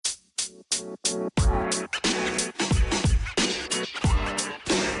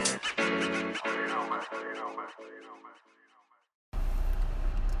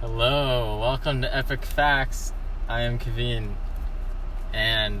Hello, welcome to Epic Facts. I am Kaveen,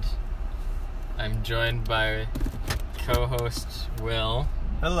 and I'm joined by co-host Will.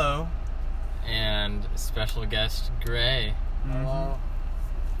 Hello. And special guest Gray. Hello.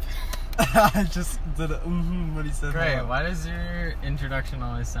 I just did what he said. Gray, hello. why does your introduction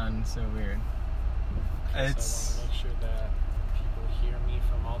always sound so weird? It's. I want to make sure that people hear me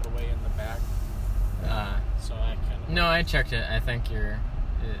from all the way in the back. So I can. No, I checked it. I think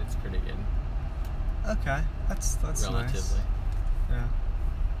it's pretty good. Okay, that's relatively. nice. Yeah.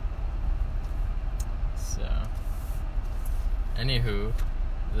 So, anywho,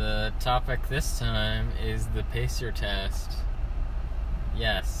 the topic this time is the Pacer test.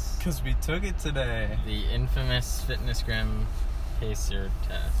 Yes. Because we took it today. The infamous FitnessGram Pacer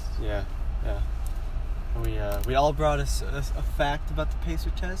test. Yeah. We all brought us a fact about the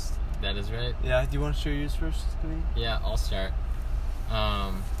Pacer test. That is right. Yeah. Do you want to share yours first, Kaveen? Yeah, I'll start.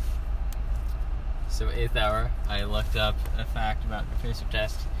 So 8th hour, I looked up a fact about the Pacer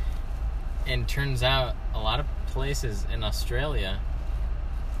test, and turns out a lot of places in Australia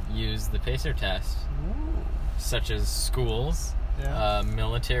use the Pacer test, such as schools,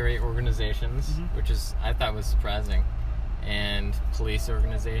 military organizations, which I thought was surprising, and police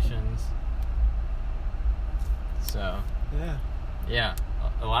organizations. So yeah,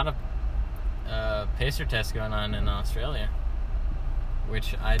 a lot of Pacer tests going on in Australia,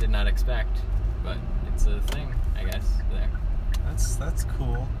 which I did not expect, but it's a thing, I guess, there. That's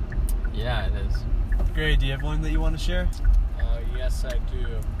cool. Yeah, it is. Gray, do you have one that you want to share? Yes, I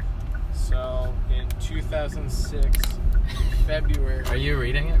do. So, in 2006, February... Are you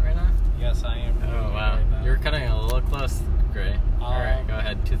reading it right now? Yes, I am reading Oh, it wow. right now. You're cutting it a little close, Gray. Alright, go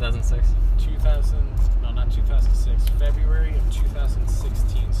ahead. 2006? Not 2006. February of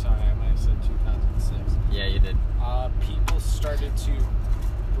 2016. Sorry, I might have said 2006. Yeah, you did. People started to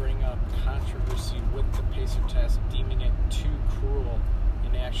bring up controversy with the Pacer test, deeming it too cruel,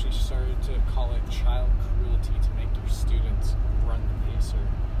 and they actually started to call it child cruelty to make their students run the Pacer.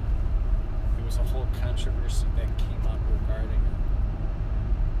 There was a whole controversy that came up regarding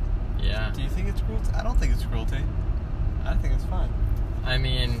it. Yeah. Do you think it's cruelty? I don't think it's cruelty. I think it's fine. I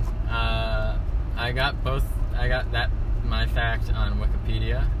mean, I got my fact on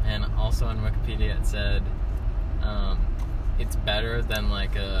Wikipedia, and also on Wikipedia it said, it's better than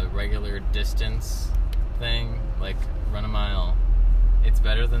like a regular distance thing, like run a mile. It's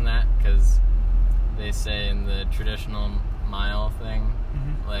better than that because they say in the traditional mile thing,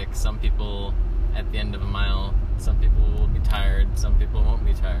 like some people at the end of a mile, some people will be tired, some people won't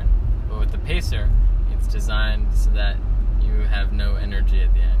be tired. But with the Pacer, it's designed so that you have no energy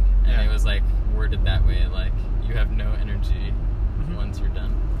at the end. And it was like worded that way, like you have no energy once you're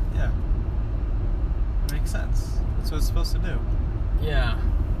done. Yeah. Makes sense. That's what it's supposed to do. Yeah.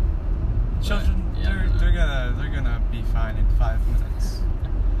 Children, they're gonna be fine in 5 minutes.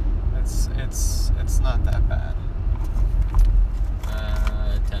 It's not that bad.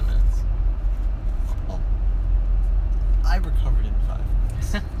 10 minutes. Well, I recovered in 5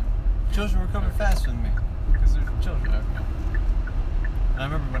 minutes. Children recover faster than me because they're children. And I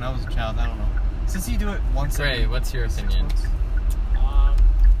remember when I was a child. I don't know. Since you do it once Ray, what's your opinion?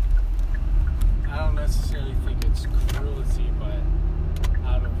 I don't necessarily think it's cruelty, but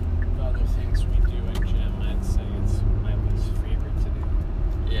out of the other things we do in gym, I'd say it's my least favorite to do.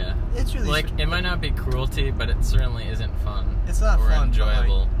 Yeah. It's really like it might not be cruelty, but it certainly isn't fun. It's not or fun.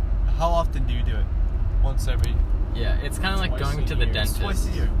 enjoyable. Like, how often do you do it? Once every. Yeah, it's kind of like going to the dentist. Twice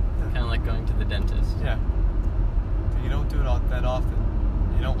a year. Kind of like going to the dentist. Yeah. You don't do it that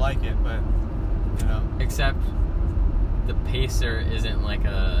often. You don't like it, but you know. Except the Pacer isn't like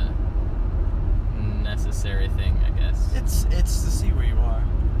a necessary thing, I guess. It's to see where you are.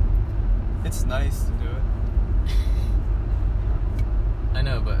 It's nice to do it. I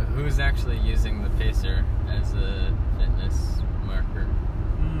know, but who's actually using the Pacer as a fitness marker?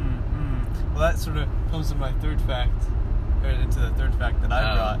 Well, that sort of comes to my third fact, or into the third fact that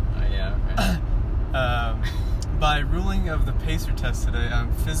I brought. Oh, yeah, right. By ruling of the Pacer test today,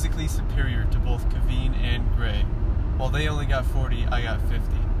 I'm physically superior to both Kaveen and Gray. While they only got 40, I got 50.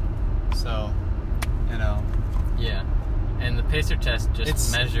 So, you know. Yeah, and the Pacer test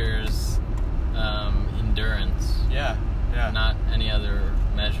just measures endurance. Yeah. Not any other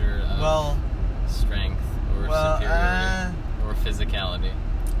measure of strength or superiority or physicality.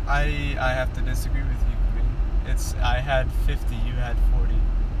 I have to disagree with you, Kaveen. I had 50, you had 40.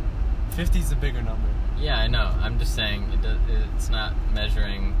 50's a bigger number. Yeah, I know. I'm just saying it's not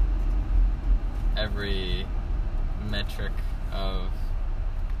measuring every metric of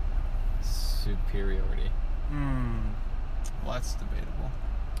superiority. Well, that's debatable.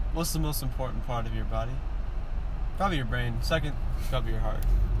 What's the most important part of your body? Probably your brain. Second, probably your heart.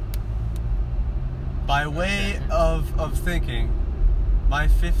 By way of thinking, my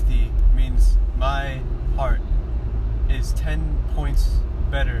 50 means my heart is 10 points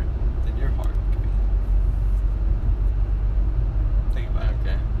better than your heart. Think about it.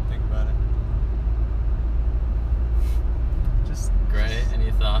 Okay. Think about it. Just Great.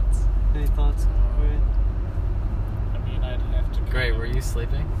 Any thoughts? any thoughts? Great. I mean, I'd have to. Great. Were you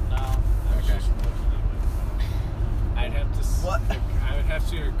sleeping? No. I was Okay. just looking at my phone. I'd have to. What? I would have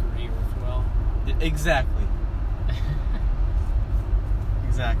to agree with Will. Exactly.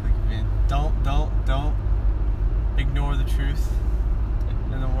 Exactly. I mean, don't ignore the truth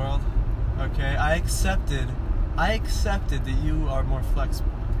in the world. Okay, I accepted that you are more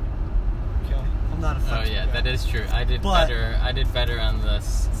flexible. Okay, I'm not a Oh flexible yeah, guy. that is true. I did But- better. I did better on the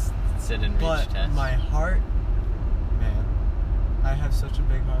sit and reach But test. my heart, man, I have such a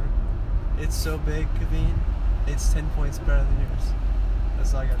big heart. It's so big, Kaveen. It's 10 points better than yours.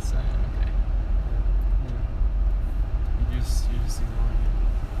 That's all I gotta say. Okay. Yeah. You're just ignoring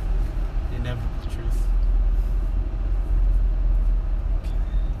it. The inevitable truth.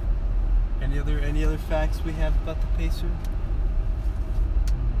 Any other facts we have about the Pacer?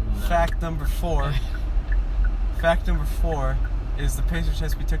 No. Fact number 4. Fact number 4 is the Pacer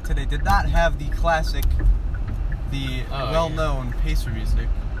test we took today did not have the classic, the Oh, well-known Pacer music.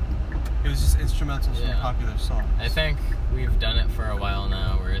 It was just instrumentals from Yeah. popular songs. I think we've done it for a while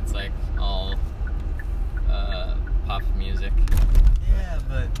now, where it's like all pop music. Yeah,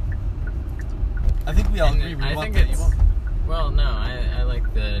 but I think we all And agree we I want think that. it's well, no, I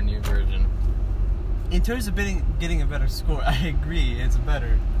like the new version. In terms of getting a better score, I agree it's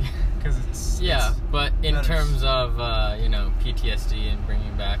better because it's Yeah, but in better. terms of PTSD and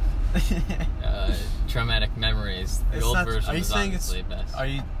bringing back traumatic memories, the It's old not- version are you is saying it's- obviously best.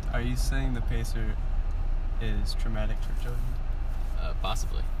 Are you saying the Pacer is traumatic for children?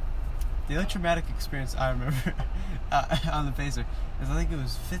 Possibly. The only traumatic experience I remember on the Pacer is I think it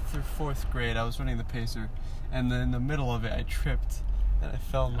was 5th or 4th grade. I was running the Pacer, and then in the middle of it, I tripped and I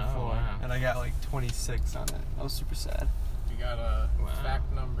fell on the Oh, floor, wow. and I got like 26 on it. I was super sad. We got a Wow.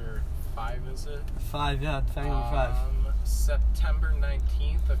 fact number 5, is it? 5, yeah, fact number 5. September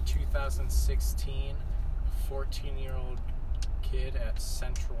 19th of 2016, a 14-year-old kid at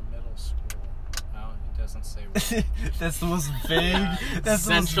Central Middle School. Oh, it doesn't say where. That's the most vague. That's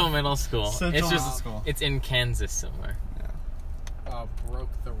Central Middle School. Central It's just Middle School. it's in Kansas somewhere. Broke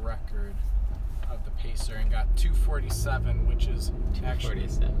the record of the Pacer and got 247, which is actually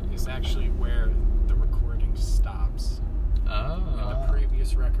 247. where the recording stops. Oh. And the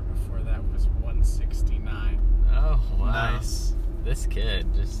previous record before that was 169. Oh wow. Nice. This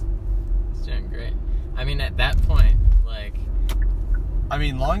kid just is doing great. I mean, at that point, like, I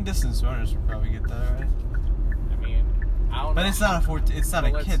mean, long distance runners would probably get that, right? I mean, I don't know. But it's not it's not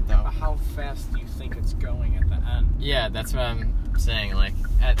Well, a let's- kid though. How fast do you think it's going at the end? yeah, that's what I'm saying. Like,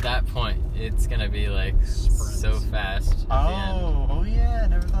 at that point, it's gonna be like Sprints. so fast at the end. Oh yeah, I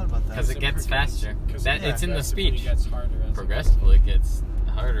never thought about that. 'Cause it gets faster. That- it's in the progressively speech. Gets harder as Progressively gets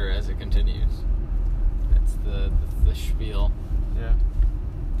harder as it continues. That's the spiel. Yeah.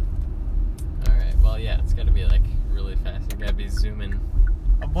 All right. Well, yeah, it's gotta be like really fast. You gotta be zooming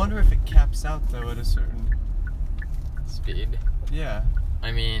I wonder if it caps out though at a certain. speed. Yeah.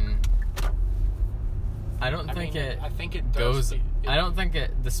 I mean, I don't I think mean, it I think it goes. does. I don't think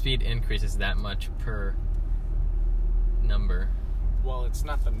the speed increases that much per number. Well, it's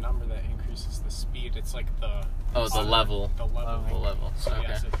not the number that increases the speed. It's like the. Oh, the level. The level. The level. So Okay.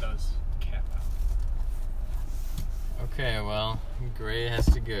 yes, it does cap out. Okay. Well, Gray has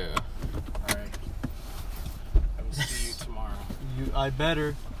to go. All right. I will see you tomorrow. I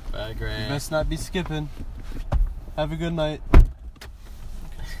better. Bye, Gray. You best not be skipping. Have a good night.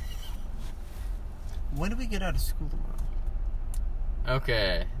 When do we get out of school tomorrow?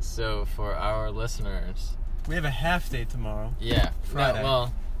 Okay. So for our listeners, We have a half day tomorrow. yeah. Friday. No,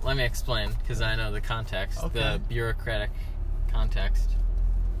 well, let me explain because I know the context, Okay. the bureaucratic context.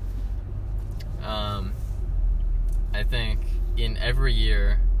 I think in every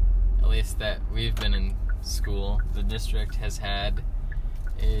year, at least that we've been in school, the district has had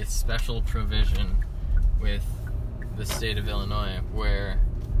a special provision with the state of Illinois where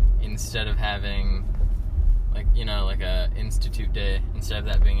instead of having like a institute day, instead of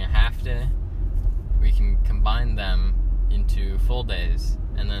that being a half day, we can combine them into full days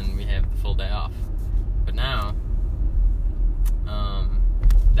and then we have the full day off. But now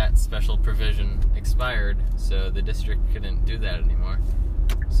that special provision expired, so the district couldn't do that anymore.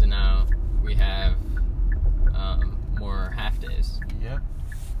 So now we have more half days, Yep.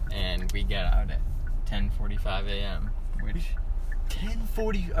 and we get out at 10:45 a.m. Which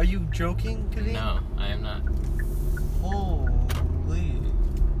 10:40. Are you joking, Kaveen? no, I am not. Holy.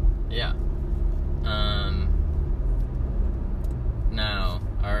 Yeah. Now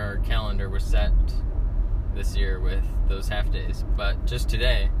our calendar was set this year with those half days, but just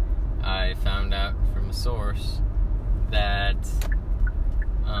today I found out from a source that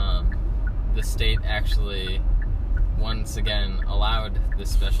the state actually once again allowed this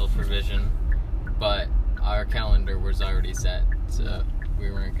special provision, but our calendar was already set, so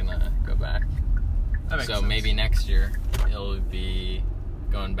we weren't gonna go back. That makes So sense. maybe next year it'll be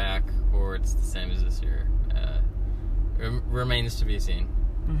going back, or it's the same as this year. Remains to be seen.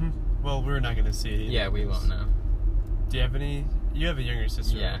 Mm-hmm. Well, we're not gonna see it either. Yeah, we won't know, Do you have any? You have a younger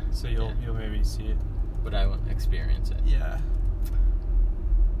sister, Yeah. right? So you'll maybe see it. but I won't experience it. Yeah.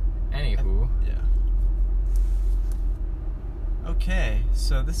 Anywho, Yeah. Okay,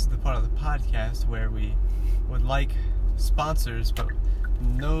 so this is the part of the podcast where we would like sponsors, but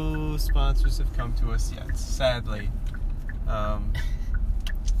no sponsors have come to us yet, sadly.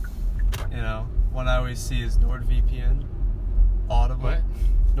 One I always see is NordVPN, Audible. what?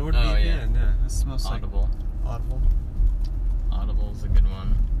 NordVPN, Oh, yeah. yeah. This smells Audible. like Audible. Audible's a good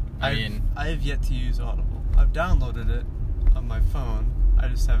one. I mean, I have yet to use Audible. I've downloaded it on my phone. I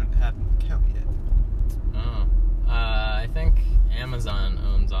just haven't had an account yet. I think Amazon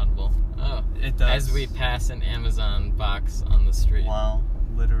owns Audible. Oh, It does. as we pass an Amazon box on the street. Wow,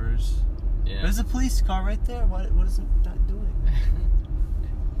 litterers. Yeah. There's a police car right there. What is it not doing?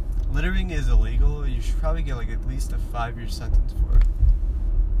 Littering is illegal. You should probably get at least a 5-year sentence for it.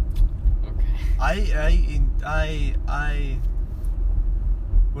 Okay. I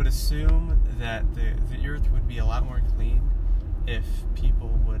would assume that the earth would be a lot more clean if people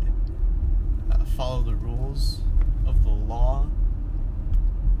would follow the rules of the law.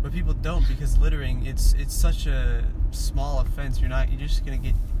 But people don't, because littering, it's such a small offense. You're just gonna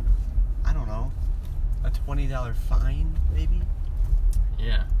get, I don't know, a $20 fine maybe.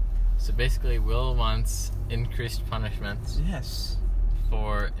 Yeah. So basically, Will wants increased punishments Yes.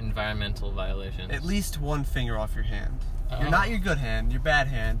 for environmental violations. At least one finger off your hand. Oh. You're not your good hand, your bad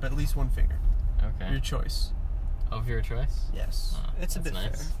hand, but at least one finger. Okay. Your choice. Of your choice? Yes. Oh, it's a that's bit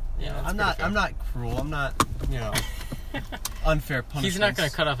nice. fair. Yeah, that's I'm pretty not. fair. I'm not cruel. I'm not. Unfair punishment. He's not going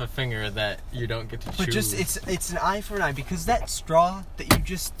to cut off a finger that you don't get to But choose. just it's an eye for an eye, because that straw that you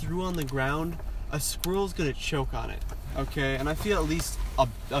just threw on the ground, a squirrel's gonna choke on it. Okay, and I feel at least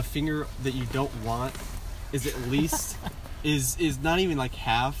a finger that you don't want is at least is not even like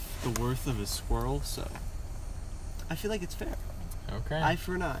half the worth of a squirrel. So I feel like it's fair. Okay. Eye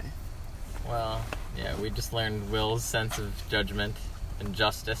for an eye. Well, yeah, we just learned Will's sense of judgment and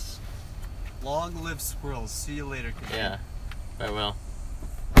justice. Long live squirrels. See you later, kid. Yeah, by Will.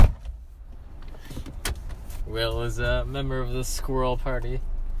 Will is a member of the Squirrel Party,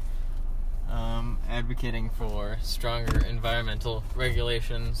 advocating for stronger environmental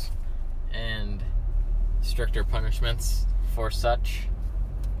regulations and stricter punishments for such.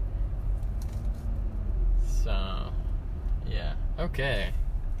 So, yeah. Okay.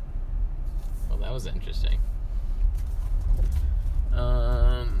 Well, that was interesting.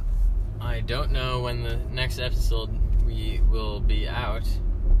 I don't know when the next episode we will be out,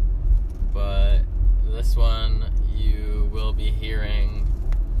 but this one you will be hearing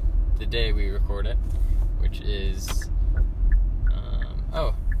the day we record it, which is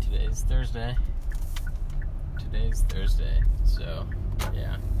today's Thursday. So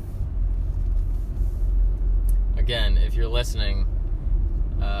yeah, again, if you're listening,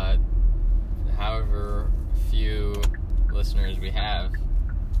 however few listeners we have,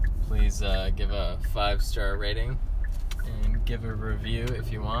 please give a 5-star rating and give a review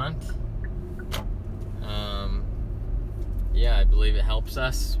if you want. Yeah, I believe it helps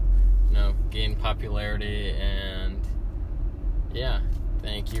us, gain popularity, and yeah,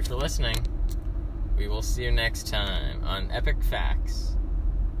 thank you for listening. We will see you next time on Epic Facts.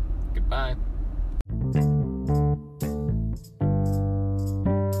 Goodbye.